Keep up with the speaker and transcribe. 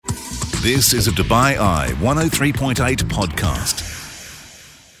This is a Dubai Eye 103.8 podcast.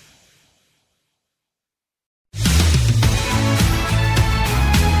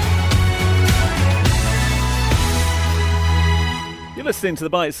 You're listening to the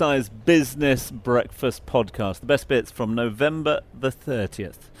Bite-Sized Business Breakfast podcast, the best bits from November the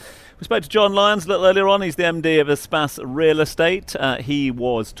 30th. We spoke to John Lyons a little earlier on. He's the MD of Aspas Real Estate. He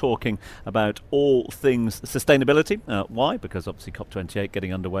was talking about all things sustainability. Why? Because obviously COP28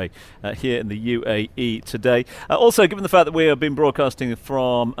 getting underway here in the UAE today. Also, given the fact that we have been broadcasting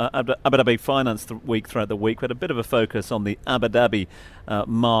from Abu Dhabi Finance Week throughout the week, we had a bit of a focus on the Abu Dhabi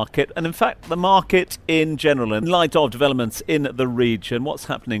market, and in fact the market in general, in light of developments in the region. What's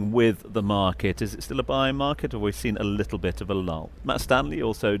happening with the market? Is it still a buying market, or have we seen a little bit of a lull? Matt Stanley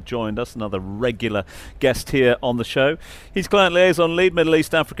also joined us, another regular guest here on the show. He's client liaison lead Middle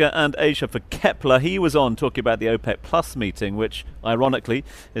East, Africa and Asia for Kepler. He was on talking about the OPEC Plus meeting, which ironically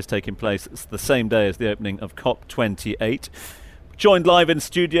is taking place the same day as the opening of COP28. Joined live in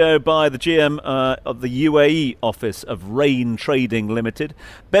studio by the GM of the UAE office of Rain Trading Limited.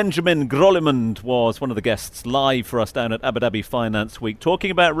 Benjamin Grolimund was one of the guests live for us down at Abu Dhabi Finance Week,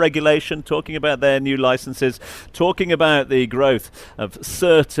 talking about regulation, talking about their new licenses, talking about the growth of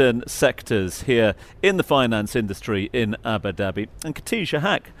certain sectors here in the finance industry in Abu Dhabi. And Khatija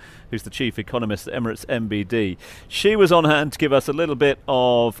Haque, who's the chief economist at Emirates MBD. She was on hand to give us a little bit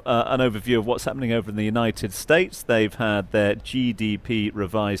of an overview of what's happening over in the United States. They've had their GDP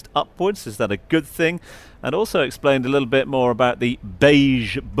revised upwards. Is that a good thing? And also explained a little bit more about the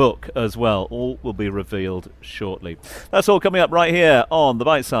Beige Book as well. All will be revealed shortly. That's all coming up right here on the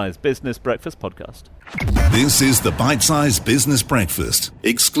Bite-Sized Business Breakfast podcast. This is the Bite-Sized Business Breakfast,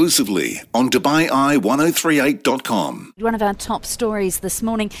 exclusively on DubaiEye1038.com. One of our top stories this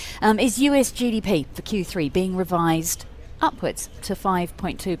morning is US GDP for Q3 being revised upwards to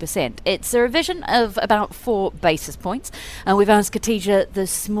 5.2%. It's a revision of about 4 basis points. We've asked Khatija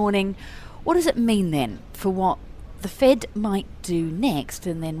this morning, what does it mean then for what the Fed might do next,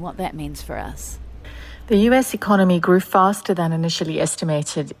 and then what that means for us? The US economy grew faster than initially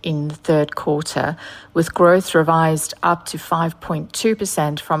estimated in the third quarter, with growth revised up to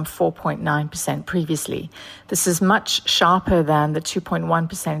 5.2% from 4.9% previously. This is much sharper than the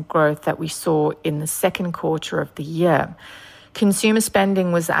 2.1% growth that we saw in the second quarter of the year. Consumer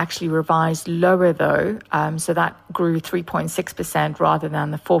spending was actually revised lower, though, so that grew 3.6% rather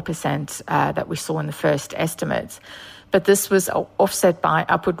than the 4% that we saw in the first estimates. But this was offset by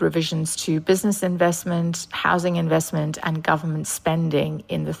upward revisions to business investment, housing investment, and government spending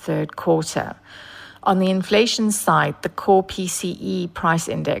in the third quarter. On the inflation side, the core PCE price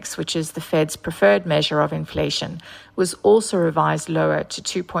index, which is the Fed's preferred measure of inflation, was also revised lower to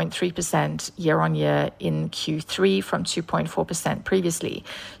 2.3% year-on-year in Q3 from 2.4% previously.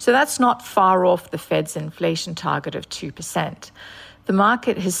 So that's not far off the Fed's inflation target of 2%. The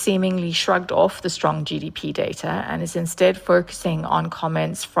market has seemingly shrugged off the strong GDP data and is instead focusing on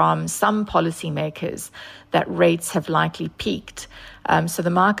comments from some policymakers that rates have likely peaked. So the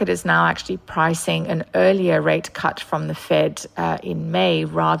market is now actually pricing an earlier rate cut from the Fed in May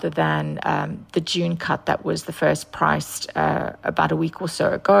rather than the June cut that was the first priced about a week or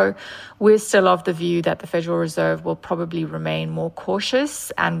so ago. We're still of the view that the Federal Reserve will probably remain more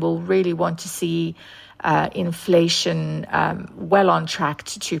cautious and will really want to see inflation well on track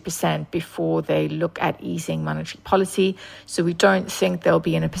to 2% before they look at easing monetary policy. So we don't think they'll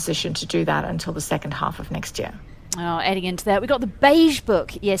be in a position to do that until the second half of next year. Adding into that, we got the Beige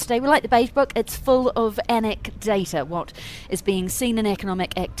Book yesterday. We like the Beige Book. It's full of anecdata, what is being seen in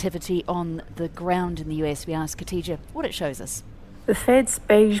economic activity on the ground in the US. We asked Khatija what it shows us. The Fed's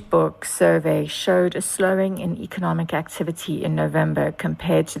Beige Book survey showed a slowing in economic activity in November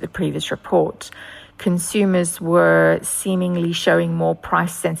compared to the previous report. Consumers were seemingly showing more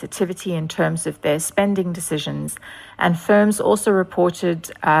price sensitivity in terms of their spending decisions, and firms also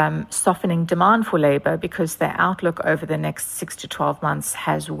reported softening demand for labor because their outlook over the next 6 to 12 months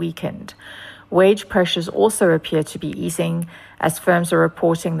has weakened. Wage pressures also appear to be easing, as firms are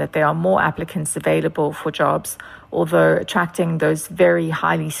reporting that there are more applicants available for jobs, although attracting those very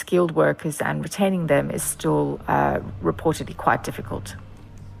highly skilled workers and retaining them is still reportedly quite difficult.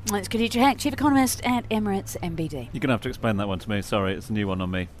 It's Khatija Haque, Chief Economist at Emirates MBD. You're going to have to explain that one to me. Sorry, it's a new one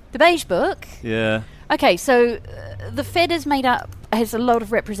on me. The Beige Book? Yeah. Okay, so the Fed has a lot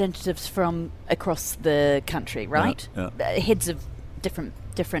of representatives from across the country, right? Yeah. Heads of different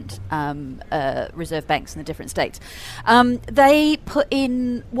reserve banks in the different states. They put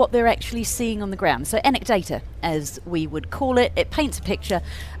in what they're actually seeing on the ground. So anecdata, as we would call it, it paints a picture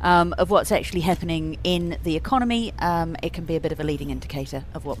of what's actually happening in the economy. It can be a bit of a leading indicator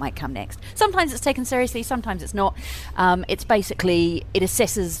of what might come next. Sometimes it's taken seriously, sometimes it's not. It's basically, it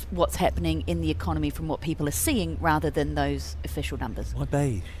assesses what's happening in the economy from what people are seeing rather than those official numbers. Why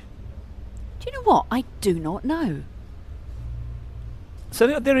beige? Do you know what? I do not know.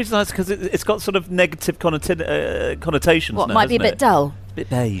 So the reason that's because it's got sort of negative connotations. What, now, might be a bit dull? A bit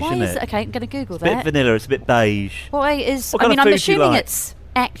beige, Why isn't is it? Okay, I'm going to Google It's a bit that. vanilla, it's a bit beige. Why is... What I kind mean, of I'm food do you assuming like? it's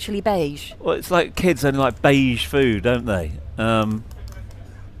actually beige. Well, it's like kids only like beige food, don't they?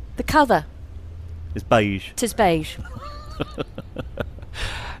 The colour. It's beige. Tis beige.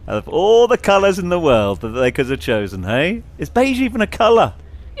 Out of all the colours in the world that they could have chosen, hey? Is beige even a colour?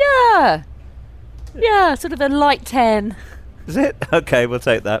 Yeah. Yeah, sort of a light tan. Is it? Okay, we'll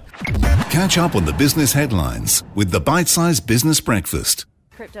take that. Catch up on the business headlines with the Bite-Sized Business Breakfast.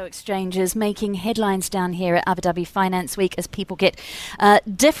 Crypto exchanges making headlines down here at Abu Dhabi Finance Week as people get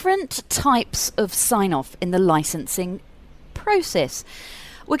different types of sign-off in the licensing process.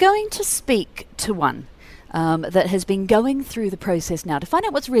 We're going to speak to one that has been going through the process now to find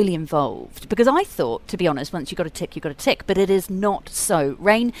out what's really involved. Because I thought, to be honest, once you've got a tick, you've got a tick. But it is not so.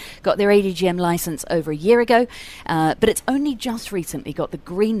 Rain got their ADGM license over a year ago, but it's only just recently got the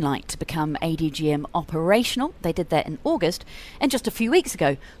green light to become ADGM operational. They did that in August, and just a few weeks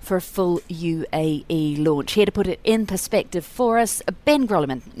ago for a full UAE launch. Here to put it in perspective for us, Ben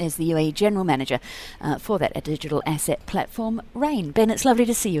Grolleman is the UAE General Manager for that digital asset platform, Rain. Ben, it's lovely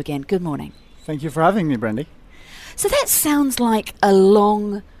to see you again. Good morning. Thank you for having me, Brandy. So that sounds like a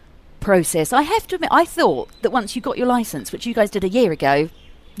long process. I have to admit, I thought that once you got your license, which you guys did a year ago,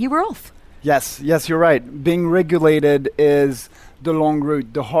 you were off. Yes, you're right. Being regulated is the long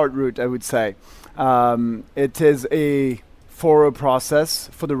route, the hard route, I would say. It is a thorough process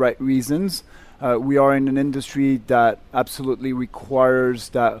for the right reasons. We are in an industry that absolutely requires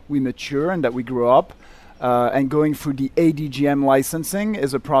that we mature and that we grow up. And going through the ADGM licensing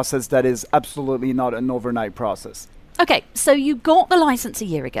is a process that is absolutely not an overnight process. Okay, so you got the license a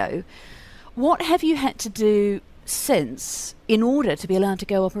year ago. What have you had to do since in order to be allowed to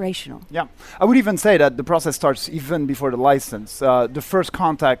go operational? Yeah, I would even say that the process starts even before the license. The first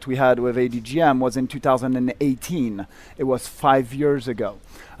contact we had with ADGM was in 2018. It was 5 years ago.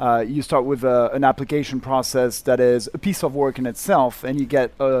 You start with an application process that is a piece of work in itself, and you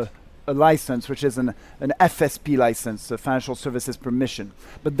get a license, which is an FSP license, a financial services permission.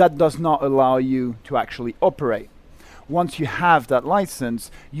 But that does not allow you to actually operate. Once you have that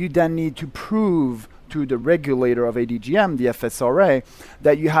license, you then need to prove to the regulator of ADGM, the FSRA,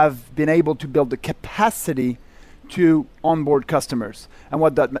 that you have been able to build the capacity to onboard customers. And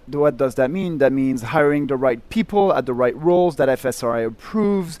what does that mean? That means hiring the right people at the right roles that FSRA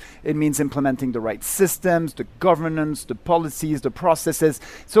approves. It means implementing the right systems, the governance, the policies, the processes.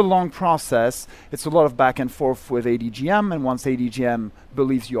 It's a long process. It's a lot of back and forth with ADGM. And once ADGM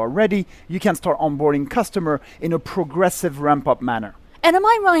believes you are ready, you can start onboarding customer in a progressive ramp-up manner. And am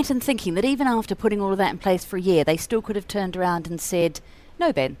I right in thinking that even after putting all of that in place for a year, they still could have turned around and said,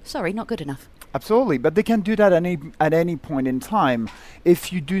 no, Ben, sorry, not good enough? Absolutely, but they can do that at any point in time.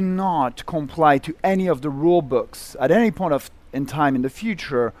 If you do not comply to any of the rule books at any point in time in the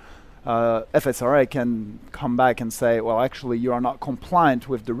future, FSRA can come back and say, well, actually, you are not compliant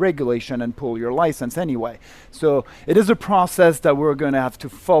with the regulation and pull your license anyway. So it is a process that we're going to have to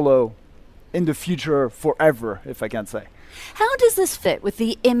follow in the future forever, if I can say. How does this fit with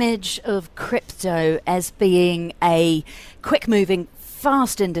the image of crypto as being a quick-moving,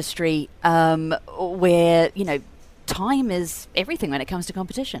 fast industry where, time is everything when it comes to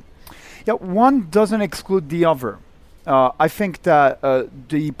competition? Yeah, one doesn't exclude the other. I think that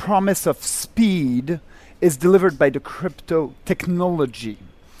the promise of speed is delivered by the crypto technology.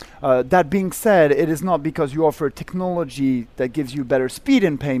 That being said, it is not because you offer technology that gives you better speed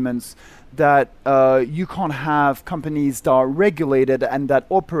in payments that you can't have companies that are regulated and that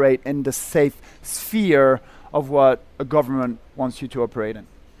operate in the safe sphere of what a government wants you to operate in.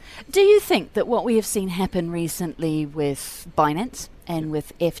 Do you think that what we have seen happen recently with Binance and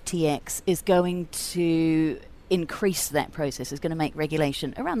with FTX is going to increase that process, is going to make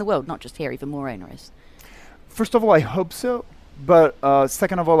regulation around the world, not just here, even more onerous? First of all, I hope so. But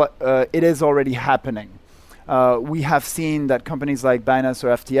second of all, it is already happening. We have seen that companies like Binance or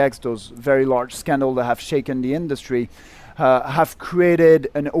FTX, those very large scandals that have shaken the industry, have created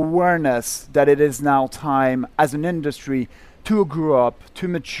an awareness that it is now time as an industry to grow up, to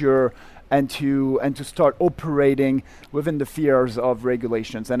mature, and to start operating within the fears of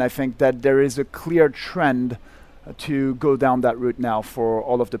regulations. And I think that there is a clear trend to go down that route now for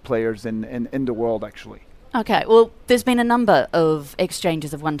all of the players in the world, actually. Okay, well, there's been a number of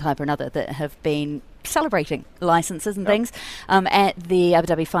exchanges of one type or another that have been celebrating licenses and things. At the Abu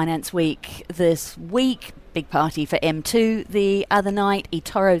Dhabi Finance Week this week, big party for M2 the other night,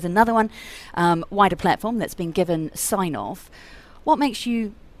 eToro's another one, wider platform that's been given sign-off. What makes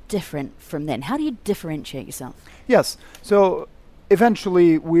you different from then? How do you differentiate yourself? Yes, so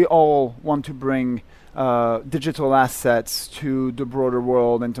eventually we all want to bring digital assets to the broader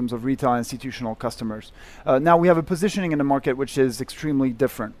world in terms of retail and institutional customers. Now we have a positioning in the market which is extremely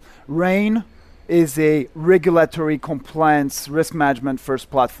different. Rain is a regulatory compliance risk management first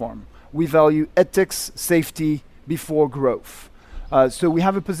platform. We value ethics, safety before growth. So we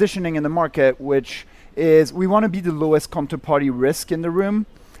have a positioning in the market which is we want to be the lowest counterparty risk in the room,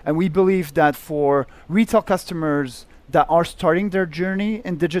 and we believe that for retail customers that are starting their journey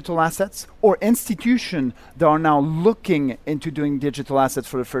in digital assets or institutions that are now looking into doing digital assets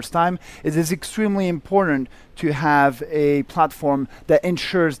for the first time, it is extremely important to have a platform that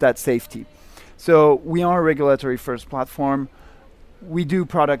ensures that safety. So we are a regulatory first platform. We do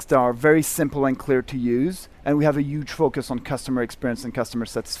products that are very simple and clear to use, and we have a huge focus on customer experience and customer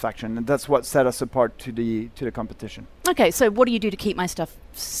satisfaction, and that's what set us apart to the competition. Okay, so what do you do to keep my stuff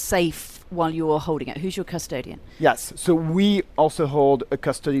safe while you're holding it? Who's your custodian? Yes, so we also hold a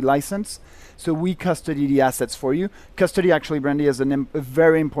custody license, so we custody the assets for you. Custody, actually, Brandy, is a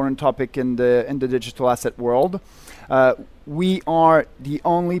very important topic in the digital asset world. We are the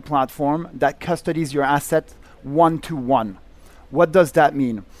only platform that custodies your asset one-to-one. What does that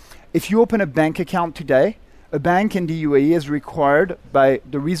mean? If you open a bank account today, a bank in the UAE is required by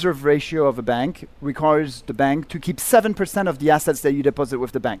the reserve ratio of a bank, requires the bank to keep 7% of the assets that you deposit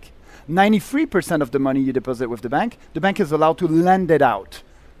with the bank. 93% of the money you deposit with the bank is allowed to lend it out,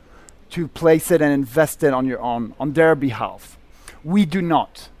 to place it and invest it on their behalf. We do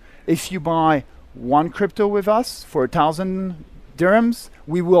not. If you buy one crypto with us for 1,000 dirhams,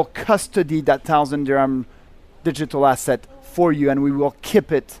 we will custody that 1,000 dirham digital asset for you, and we will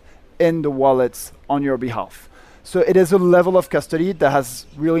keep it in the wallets on your behalf. So it is a level of custody that has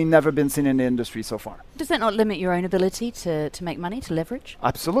really never been seen in the industry so far. Does that not limit your own ability to make money, to leverage?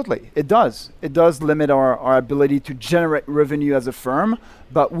 Absolutely, it does. It does limit our ability to generate revenue as a firm,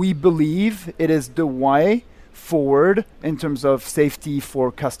 but we believe it is the way forward in terms of safety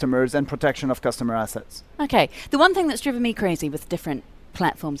for customers and protection of customer assets. Okay, the one thing that's driven me crazy with different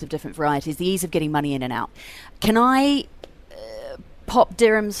platforms of different varieties, the ease of getting money in and out. Can I pop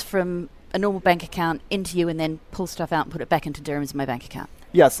dirhams from a normal bank account into you and then pull stuff out and put it back into dirhams in my bank account?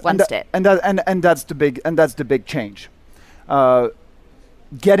 Yes, One step. And that's the big change.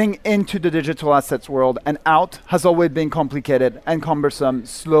 Getting into the digital assets world and out has always been complicated and cumbersome,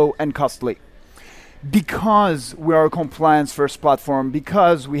 slow and costly. Because we are a compliance first platform,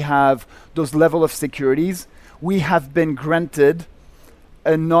 because we have those level of securities, we have been granted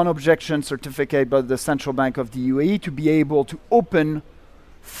a non-objection certificate by the Central Bank of the UAE to be able to open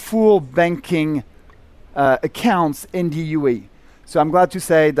full banking accounts in the UAE. So I'm glad to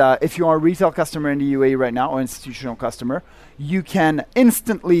say that if you are a retail customer in the UAE right now, or institutional customer, you can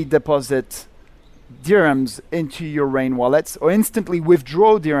instantly deposit dirhams into your Rain wallets or instantly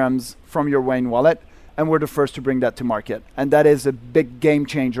withdraw dirhams from your Rain wallet, and we're the first to bring that to market. And that is a big game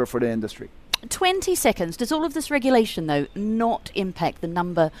changer for the industry. 20 seconds. Does all of this regulation, though, not impact the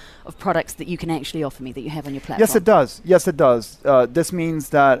number of products that you can actually offer me, that you have on your platform? Yes, it does. Yes, it does. This means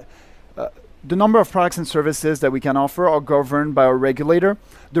that the number of products and services that we can offer are governed by our regulator.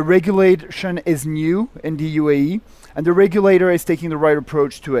 The regulation is new in the UAE, and the regulator is taking the right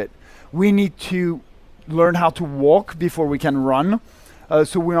approach to it. We need to learn how to walk before we can run.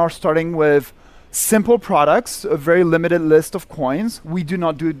 So we are starting with simple products, a very limited list of coins. We do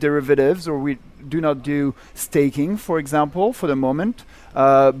not do derivatives, or we do not do staking, for example, for the moment,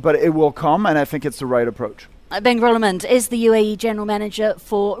 but it will come, and I think it's the right approach. Ben Grollemond is the UAE General Manager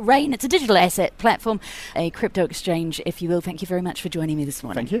for Rain. It's a digital asset platform, a crypto exchange, if you will. Thank you very much for joining me this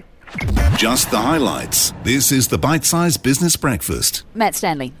morning. Thank you. Just the highlights. This is the Bite-Size Business Breakfast. Matt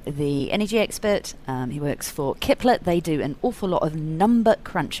Stanley, the energy expert, he works for Kipler. They do an awful lot of number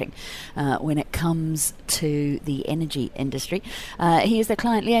crunching when it comes to the energy industry. He is the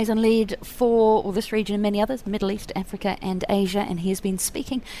client liaison lead for this region and many others, Middle East, Africa and Asia, and he has been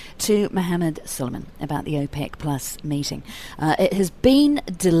speaking to Mohammed Suleiman about the OPEC Plus meeting. It has been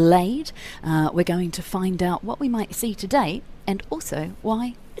delayed. We're going to find out what we might see today and also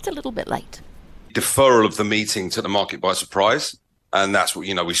why it's a little bit late. Deferral of the meeting took the market by surprise. And that's what,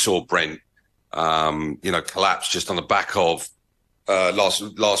 we saw Brent, collapse just on the back of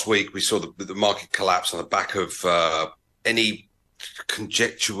last week. We saw the market collapse on the back of any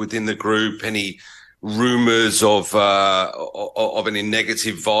conjecture within the group, any rumors of any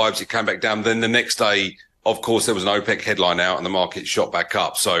negative vibes. It came back down. Then the next day, of course, there was an OPEC headline out and the market shot back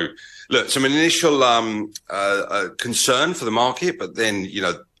up. So look, some initial concern for the market, but then,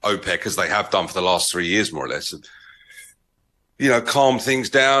 OPEC, as they have done for the last 3 years, more or less, calmed things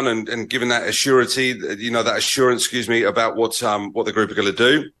down and given that assurance, about what the group are going to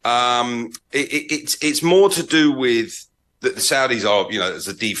do. It's more to do with that the Saudis are, as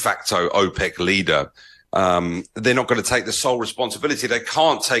a de facto OPEC leader, they're not going to take the sole responsibility. They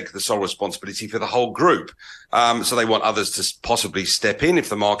can't take the sole responsibility for the whole group. So they want others to possibly step in if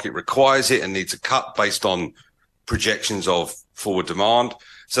the market requires it and needs to cut based on projections of forward demand.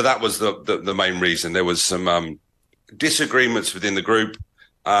 So that was the main reason. There was some disagreements within the group,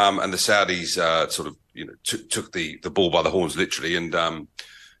 and the Saudis took the bull by the horns, literally, and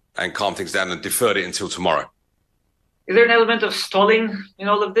calmed things down and deferred it until tomorrow. Is there an element of stalling in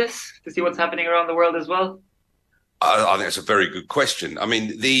all of this to see what's happening around the world as well? I think that's a very good question. I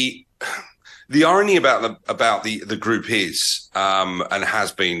mean, the irony about the group is, and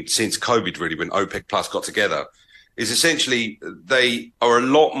has been since COVID, really, when OPEC Plus got together, is essentially they are a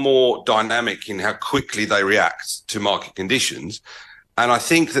lot more dynamic in how quickly they react to market conditions. And I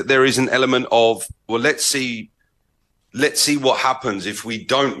think that there is an element of, well, let's see what happens if we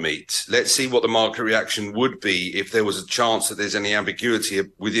don't meet. Let's see what the market reaction would be if there was a chance that there's any ambiguity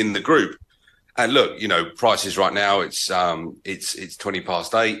within the group. And look, prices right now, it's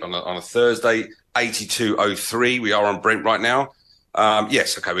 8:20 on a Thursday, 82.03. We are on Brent right now.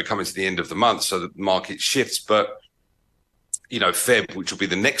 Yes, okay, we're coming to the end of the month, so the market shifts. But, Feb, which will be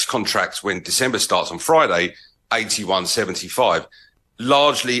the next contract when December starts on Friday, 81.75,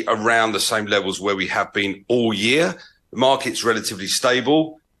 largely around the same levels where we have been all year. The market's relatively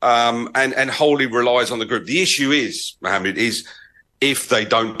stable, and wholly relies on the group. The issue is, Mohammed, is if they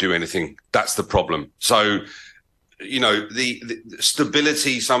don't do anything, that's the problem. So, the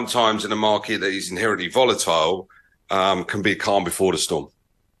stability sometimes in a market that is inherently volatile can be calm before the storm.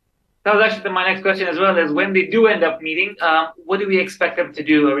 That was actually my next question as well, is when they do end up meeting, what do we expect them to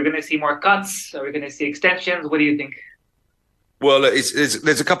do? Are we going to see more cuts? Are we going to see extensions? What do you think? Well,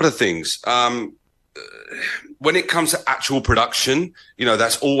 there's a couple of things. When it comes to actual production,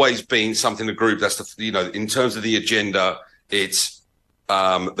 that's always been something the group, that's in terms of the agenda, it's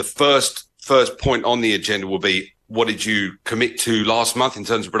the first point on the agenda will be, what did you commit to last month in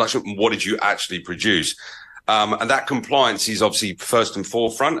terms of production, and what did you actually produce? And that compliance is obviously first and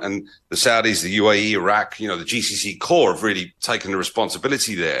forefront, and the Saudis, the UAE, Iraq, the GCC core have really taken the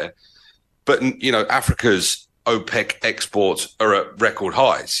responsibility there. But, Africa's OPEC exports are at record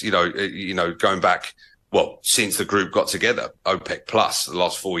highs, going back, since the group got together, OPEC Plus, the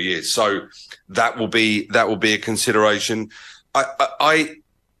last 4 years. So that will be a consideration. Look,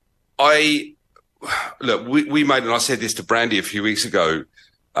 we made, and I said this to Brandy a few weeks ago,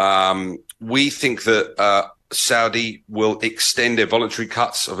 we think that Saudi will extend their voluntary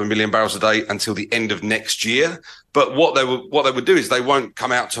cuts of 1 million barrels a day until the end of next year. But what they would do is they won't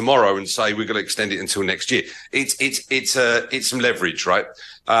come out tomorrow and say we're going to extend it until next year. It's some leverage, right?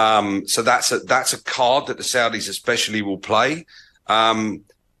 So that's a card that the Saudis especially will play.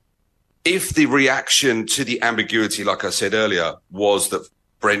 If the reaction to the ambiguity, like I said earlier, was that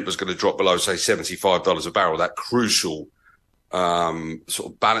Brent was going to drop below, say, $75 a barrel, that crucial sort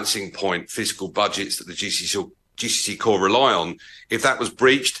of balancing point, fiscal budgets that the GCC core rely on, if that was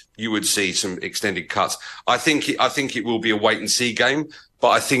breached, you would see some extended cuts. I think it will be a wait and see game, but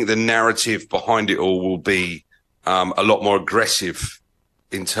I think the narrative behind it all will be a lot more aggressive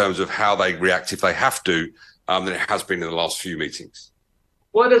in terms of how they react if they have to than it has been in the last few meetings.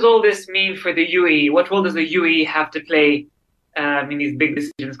 What does all this mean for the UAE? What role does the UAE have to play in these big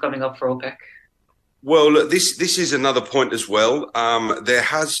decisions coming up for OPEC? Well, look, this is another point as well.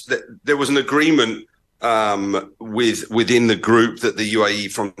 There was an agreement within the group that the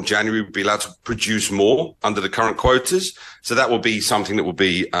UAE from January would be allowed to produce more under the current quotas. So that will be something that will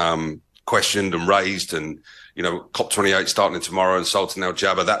be questioned and raised, and COP28 starting tomorrow and Sultan Al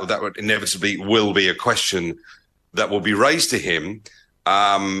Jaber, that would inevitably will be a question that will be raised to him.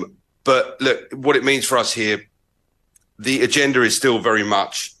 But look, what it means for us here, the agenda is still very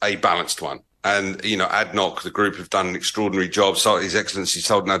much a balanced one. And, ADNOC, the group, have done an extraordinary job. So His Excellency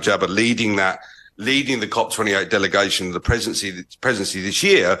Sultan Al Jaber leading the COP28 delegation, the presidency this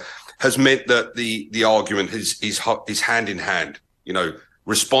year, has meant that the argument is hand in hand.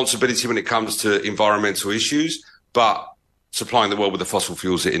 Responsibility when it comes to environmental issues, but supplying the world with the fossil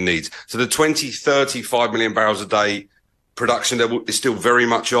fuels that it needs. So the 2035 million barrels a day production level is still very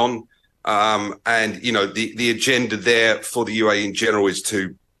much on. And, you know, the agenda there for the UAE in general is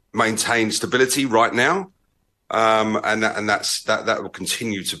to maintain stability right now. And that will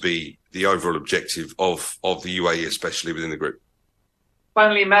continue to be the overall objective of the UAE, especially within the group.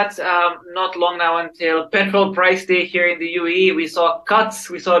 Finally, Matt, not long now until petrol price day here in the UAE. We saw cuts.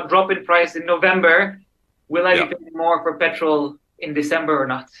 We saw a drop in price in November. Will I be paying more for petrol in December or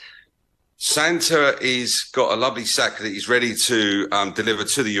not? Santa is got a lovely sack that he's ready to deliver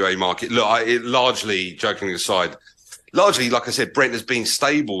to the UAE market. Look, largely, joking aside, like I said, Brent has been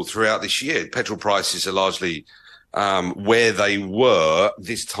stable throughout this year. Petrol prices are largely where they were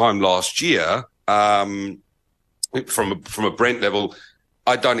this time last year. From a Brent level,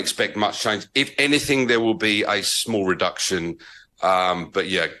 I don't expect much change. If anything, there will be a small reduction. But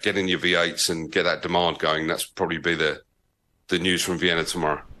yeah, get in your V8s and get that demand going. That's probably be the news from Vienna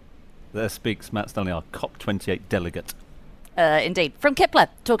tomorrow. There speaks Matt Stanley, our COP28 delegate. Indeed. From Kipler,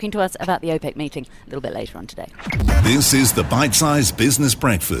 talking to us about the OPEC meeting a little bit later on today. This is the Bite-Size Business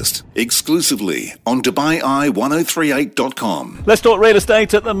Breakfast, exclusively on DubaiEye1038.com. Let's talk real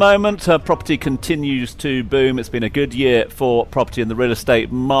estate at the moment. Property continues to boom. It's been a good year for property in the real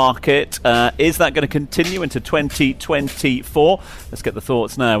estate market. Is that going to continue into 2024? Let's get the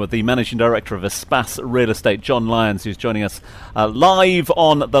thoughts now with the Managing Director of Espas Real Estate, John Lyons, who's joining us live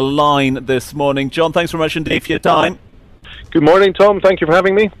on the line this morning. John, thanks very much indeed for your time. Good morning, Tom. Thank you for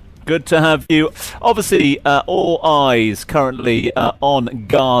having me. Good to have you. Obviously, all eyes currently on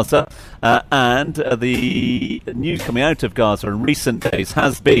Gaza, and the news coming out of Gaza in recent days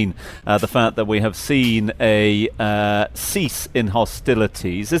has been the fact that we have seen a cease in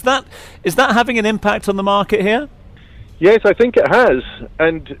hostilities. Is that having an impact on the market here? Yes, I think it has.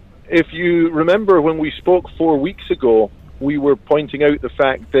 And if you remember when we spoke 4 weeks ago, we were pointing out the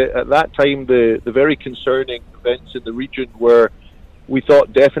fact that at that time the very concerning events in the region were, we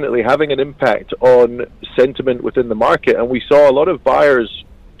thought, definitely having an impact on sentiment within the market, and we saw a lot of buyers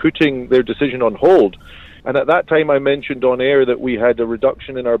putting their decision on hold. And at that time I mentioned on air that we had a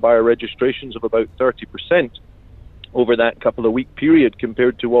reduction in our buyer registrations of about 30% over that couple of week period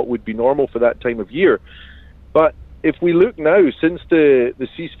compared to what would be normal for that time of year. But if we look now, since the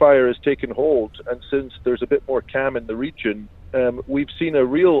ceasefire has taken hold and since there's a bit more calm in the region, we've seen a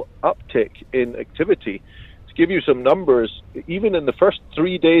real uptick in activity. To give you some numbers, even in the first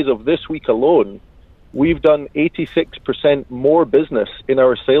 3 days of this week alone, we've done 86% more business in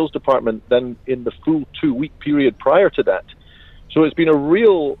our sales department than in the full 2 week period prior to that. So it's been a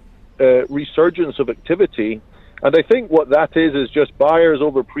real resurgence of activity. And I think what that is just buyers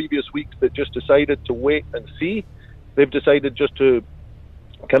over previous weeks that just decided to wait and see. They've decided just to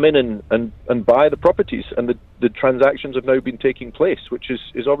come in and buy the properties, and the transactions have now been taking place, which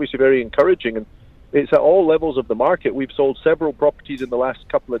is obviously very encouraging. And it's at all levels of the market. We've sold several properties in the last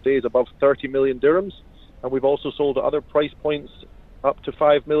couple of days above 30 million dirhams, and we've also sold at other price points up to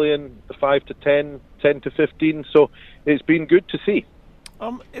 5 million, 5 to 10, 10 to 15. So it's been good to see.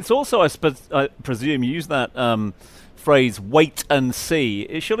 It's also, I presume, you use that phrase, wait and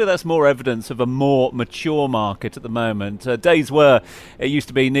see. Surely that's more evidence of a more mature market at the moment. Days where it used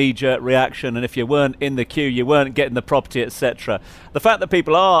to be knee-jerk reaction, and if you weren't in the queue, you weren't getting the property, etc. The fact that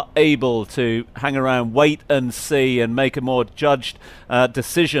people are able to hang around, wait and see, and make a more judged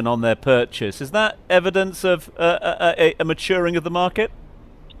decision on their purchase, is that evidence of a maturing of the market?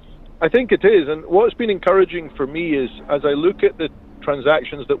 I think it is, and what's been encouraging for me is, as I look at the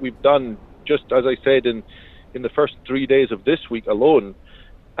transactions that we've done, just as I said in the first 3 days of this week alone,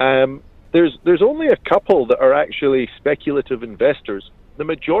 there's only a couple that are actually speculative investors. The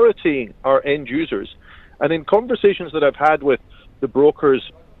majority are end users. And in conversations that I've had with the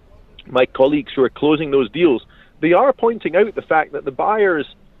brokers, my colleagues who are closing those deals, they are pointing out the fact that the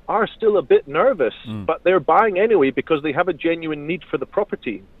buyers are still a bit nervous, but they're buying anyway because they have a genuine need for the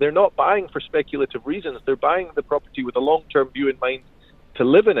property. They're not buying for speculative reasons. They're buying the property with a long-term view in mind to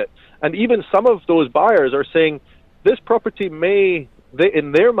live in it. And even some of those buyers are saying this property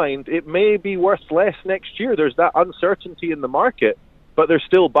in their mind, it may be worth less next year. There's that uncertainty in the market, but they're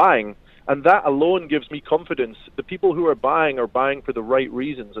still buying. And that alone gives me confidence. The people who are buying for the right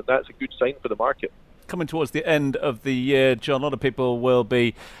reasons, and that's a good sign for the market. Coming towards the end of the year, John, a lot of people will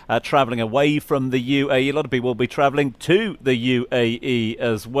be travelling away from the UAE. A lot of people will be travelling to the UAE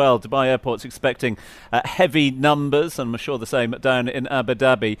as well. Dubai Airport's expecting heavy numbers, and I'm sure the same down in Abu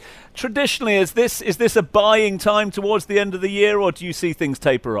Dhabi. Traditionally, is this a buying time towards the end of the year, or do you see things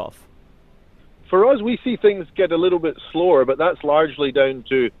taper off? For us, we see things get a little bit slower, but that's largely down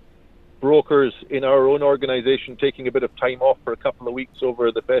to brokers in our own organisation taking a bit of time off for a couple of weeks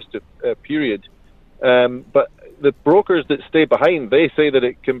over the festive period. But the brokers that stay behind, they say that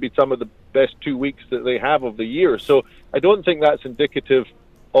it can be some of the best 2 weeks that they have of the year. So I don't think that's indicative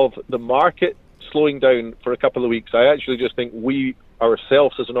of the market slowing down for a couple of weeks. I actually just think we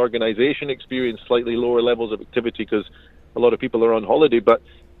ourselves as an organisation experience slightly lower levels of activity because a lot of people are on holiday. But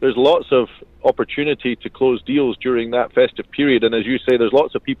there's lots of opportunity to close deals during that festive period. And as you say, there's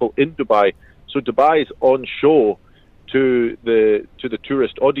lots of people in Dubai. So Dubai is on show to the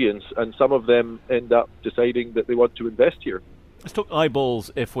tourist audience, and some of them end up deciding that they want to invest here. Let's talk eyeballs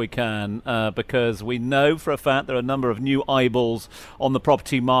if we can, because we know for a fact there are a number of new eyeballs on the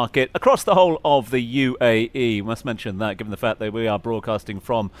property market across the whole of the UAE. We must mention that, given the fact that we are broadcasting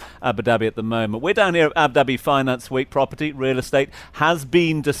from Abu Dhabi at the moment. We're down here at Abu Dhabi Finance Week. Property, real estate has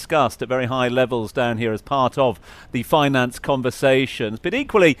been discussed at very high levels down here as part of the finance conversations. But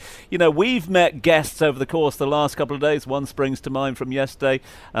equally, you know, we've met guests over the course of the last couple of days. One springs to mind from yesterday,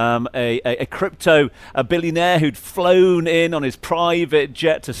 a crypto billionaire who'd flown in on his private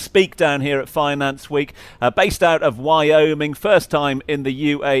jet to speak down here at Finance Week, based out of Wyoming, first time in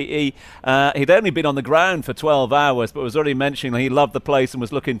the UAE. He'd only been on the ground for 12 hours, but was already mentioning that he loved the place and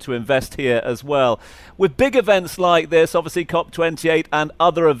was looking to invest here as well. With big events like this, obviously COP28 and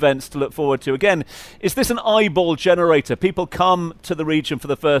other events to look forward to, again, is this an eyeball generator? People come to the region for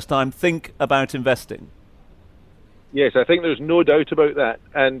the first time, think about investing. Yes, I think there's no doubt about that.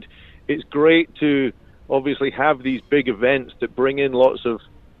 And it's great to obviously have these big events that bring in lots of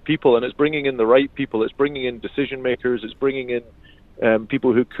people, and it's bringing in the right people. It's bringing in decision makers. It's bringing in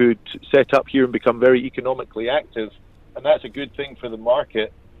people who could set up here and become very economically active. And that's a good thing for the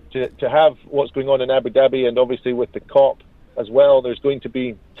market to have what's going on in Abu Dhabi, and obviously with the COP as well. There's going to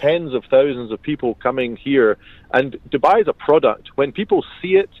be tens of thousands of people coming here. And Dubai is a product. When people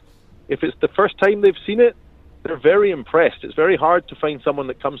see it, if it's the first time they've seen it, they're very impressed. It's very hard to find someone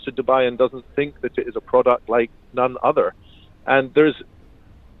that comes to Dubai and doesn't think that it is a product like none other. And there's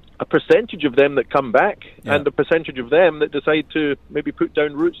a percentage of them that come back, and a percentage of them that decide to maybe put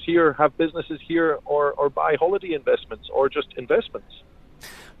down roots here, have businesses here, or buy holiday investments or just investments.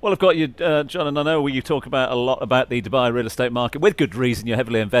 Well, I've got you, John, and I know you talk about a lot about the Dubai real estate market. With good reason, you're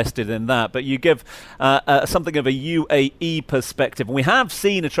heavily invested in that. But you give something of a UAE perspective. And we have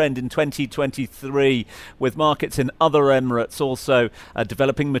seen a trend in 2023 with markets in other Emirates also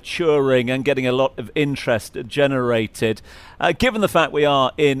developing, maturing, and getting a lot of interest generated. Given the fact we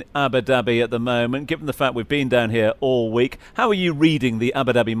are in Abu Dhabi at the moment, given the fact we've been down here all week, how are you reading the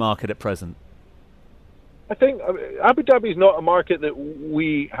Abu Dhabi market at present? I think Abu Dhabi is not a market that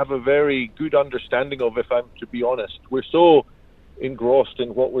we have a very good understanding of, if I'm to be honest. We're so engrossed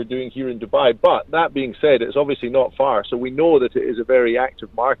in what we're doing here in Dubai. But that being said, it's obviously not far. So we know that it is a very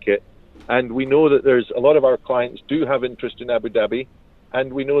active market. And we know that there's a lot of our clients do have interest in Abu Dhabi.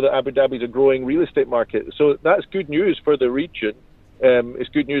 And we know that Abu Dhabi is a growing real estate market. So that's good news for the region. It's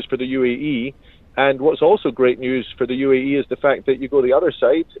good news for the UAE. And what's also great news for the UAE is the fact that you go the other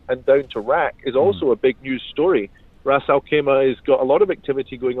side and down to RAK is also a big news story. Ras Al Khaimah has got a lot of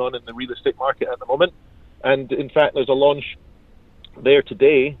activity going on in the real estate market at the moment. And in fact, there's a launch there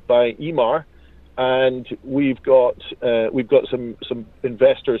today by Emaar. And we've got some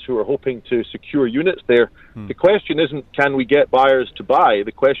investors who are hoping to secure units there. The question isn't, can we get buyers to buy?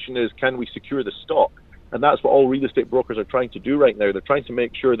 The question is, can we secure the stock? And that's what all real estate brokers are trying to do right now. They're trying to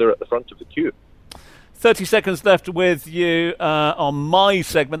make sure they're at the front of the queue. 30 seconds left with you on my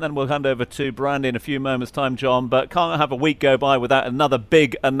segment, then we'll hand over to Brandy in a few moments' time, John. But can't have a week go by without another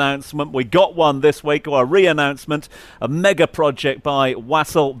big announcement. We got one this week, or a re-announcement, a mega project by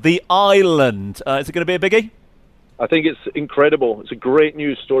Wasl, the island. Is it going to be a biggie? I think it's incredible. It's a great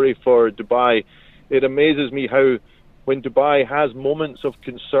news story for Dubai. It amazes me how when Dubai has moments of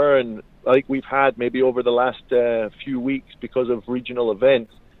concern, like we've had maybe over the last few weeks because of regional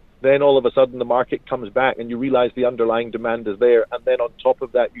events, then all of a sudden the market comes back and you realize the underlying demand is there. And then on top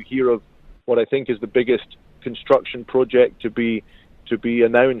of that, you hear of what I think is the biggest construction project to be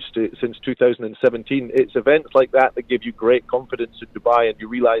announced since 2017. It's events like that that give you great confidence in Dubai, and you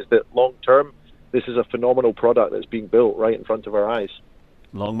realize that long term, this is a phenomenal product that's being built right in front of our eyes.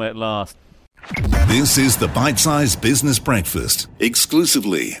 Long may it last. This is the Bite-Size Business Breakfast,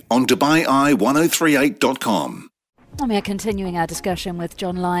 exclusively on DubaiEye1038.com. And we are continuing our discussion with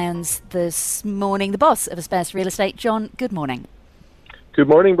John Lyons this morning, the boss of Asbest Real Estate. John, good morning. Good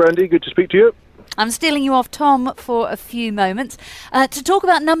morning, Brandy. Good to speak to you. I'm stealing you off Tom for a few moments to talk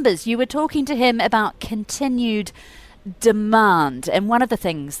about numbers. You were talking to him about continued demand, and one of the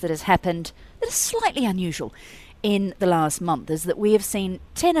things that has happened that is slightly unusual in the last month is that we have seen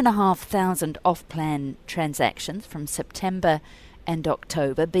 10,500 off-plan transactions from September and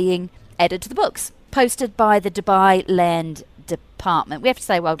October being added to the books, posted by the Dubai Land Department. We have to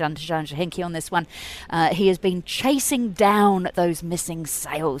say well done to Jan Shahinki on this one. He has been chasing down those missing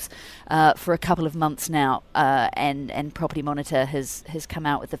sales for a couple of months now, and Property Monitor has come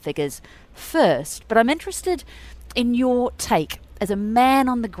out with the figures first. But I'm interested in your take as a man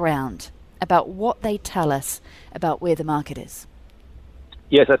on the ground about what they tell us about where the market is.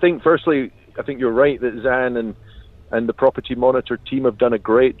 Yes, I think firstly, I think you're right that Zan and the Property Monitor team have done a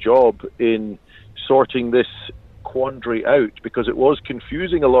great job in sorting this quandary out, because it was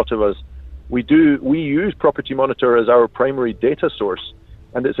confusing a lot of us. We use Property Monitor as our primary data source,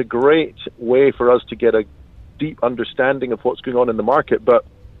 and it's a great way for us to get a deep understanding of what's going on in the market, but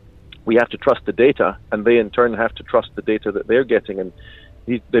we have to trust the data, and they in turn have to trust the data that they're getting, and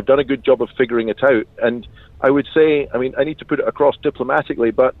they've done a good job of figuring it out. And I would say, I mean, I need to put it across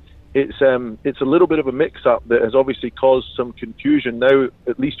diplomatically, but it's a little bit of a mix-up that has obviously caused some confusion. Now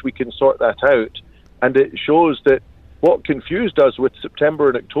at least we can sort that out, and it shows that what confused us with September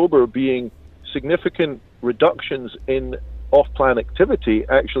and October being significant reductions in off-plan activity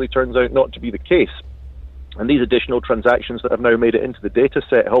actually turns out not to be the case. And these additional transactions that have now made it into the data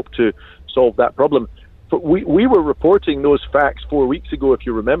set help to solve that problem. But we were reporting those facts 4 weeks ago, if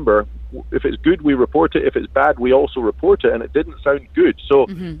you remember. If it's good, we report it. If it's bad, we also report it. And it didn't sound good. So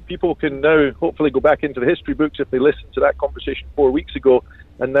people can now hopefully go back into the history books if they listened to that conversation 4 weeks ago.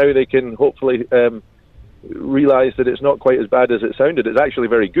 And now they can hopefully realize that it's not quite as bad as it sounded. It's actually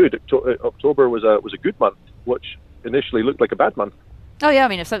very good. October was a good month, which initially looked like a bad month. Oh yeah, I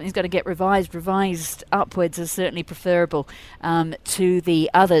mean, if something's going to get revised upwards is certainly preferable to the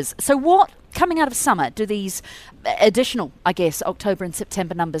others. So what, coming out of summer, do these additional, I guess, October and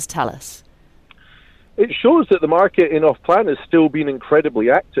September numbers tell us? It shows that the market in off-plan has still been incredibly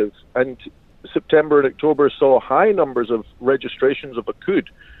active, and September and October saw high numbers of registrations of ACUD,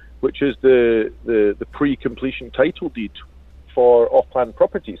 which is the pre-completion title deed for off-plan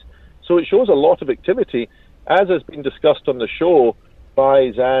properties. So it shows a lot of activity. As has been discussed on the show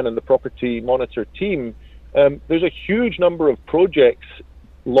by Zan and the Property Monitor team, there's a huge number of projects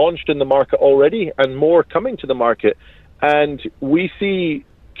launched in the market already and more coming to the market. And we see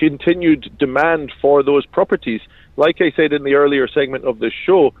continued demand for those properties. Like I said in the earlier segment of this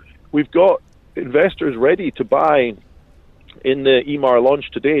show, we've got investors ready to buy in the Emaar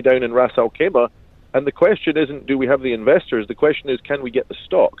launch today down in Ras Al Khaimah. And the question isn't, do we have the investors? The question is, can we get the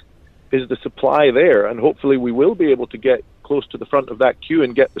stock? Is the supply there? And hopefully we will be able to get close to the front of that queue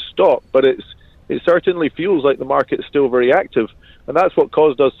and get the stock. But it certainly feels like the market is still very active. And that's what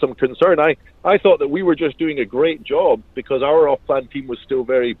caused us some concern. I thought that we were just doing a great job because our off-plan team was still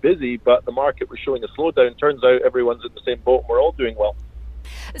very busy, but the market was showing a slowdown. Turns out everyone's in the same boat and we're all doing well.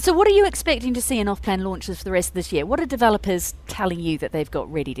 So what are you expecting to see in off-plan launches for the rest of this year? What are developers telling you that they've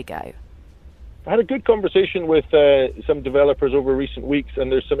got ready to go? I had a good conversation with some developers over recent weeks,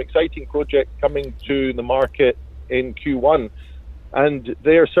 and there's some exciting projects coming to the market in Q1. And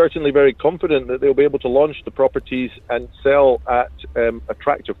they are certainly very confident that they'll be able to launch the properties and sell at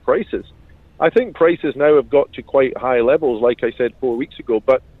attractive prices. I think prices now have got to quite high levels, like I said 4 weeks ago.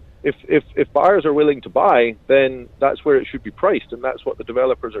 But if buyers are willing to buy, then that's where it should be priced, and that's what the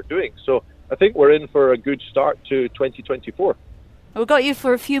developers are doing. So I think we're in for a good start to 2024. We've got you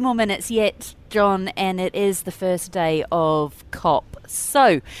for a few more minutes yet, John, and it is the first day of COP.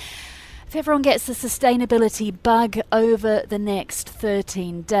 So if everyone gets the sustainability bug over the next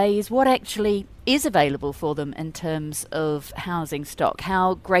 13 days, what actually is available for them in terms of housing stock?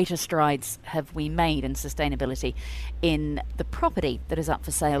 How greater strides have we made in sustainability in the property that is up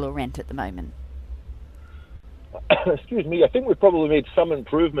for sale or rent at the moment? Excuse me, I think we've probably made some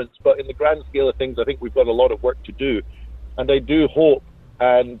improvements, but in the grand scale of things, I think we've got a lot of work to do. And I do hope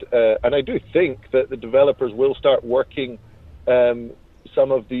and I do think that the developers will start working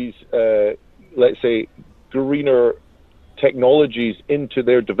some of these, let's say, greener technologies into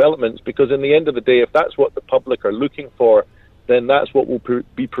their developments, because in the end of the day, if that's what the public are looking for, then that's what will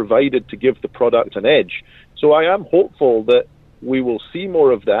be provided to give the product an edge. So I am hopeful that we will see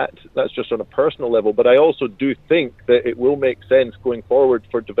more of that. That's just on a personal level. But I also do think that it will make sense going forward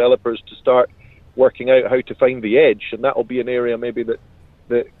for developers to start working out how to find the edge, and that will be an area maybe that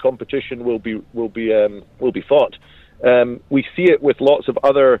the competition will be fought. We see it with lots of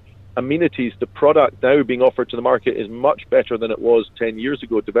other amenities. The product now being offered to the market is much better than it was 10 years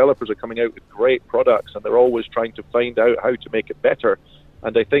ago. Developers are coming out with great products, and they're always trying to find out how to make it better.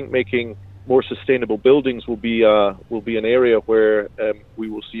 And I think making more sustainable buildings will be an area where we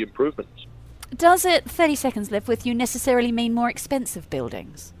will see improvements. Does it, 30 seconds left with you, necessarily mean more expensive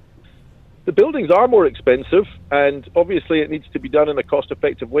buildings? The buildings are more expensive, and obviously it needs to be done in a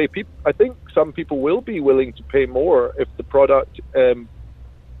cost-effective way. I think some people will be willing to pay more if the product,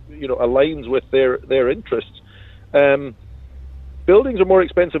 aligns with their interests. Buildings are more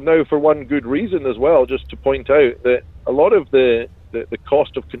expensive now for one good reason as well. Just to point out that a lot of the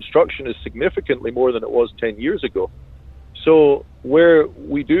cost of construction is significantly more than it was 10 years ago. So where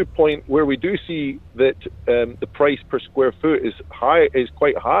we do see that the price per square foot is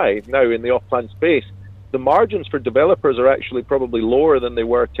quite high now in the off-plan space, the margins for developers are actually probably lower than they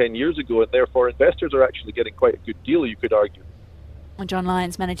were 10 years ago, and therefore investors are actually getting quite a good deal, you could argue. John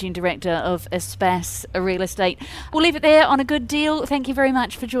Lyons, Managing Director of Espace Real Estate. We'll leave it there on a good deal. Thank you very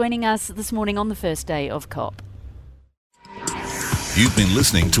much for joining us this morning on the first day of COP. You've been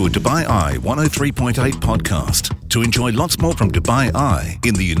listening to a Dubai Eye 103.8 podcast. To enjoy lots more from Dubai Eye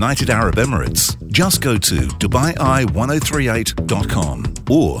in the United Arab Emirates, just go to DubaiEye1038.com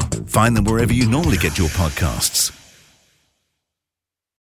or find them wherever you normally get your podcasts.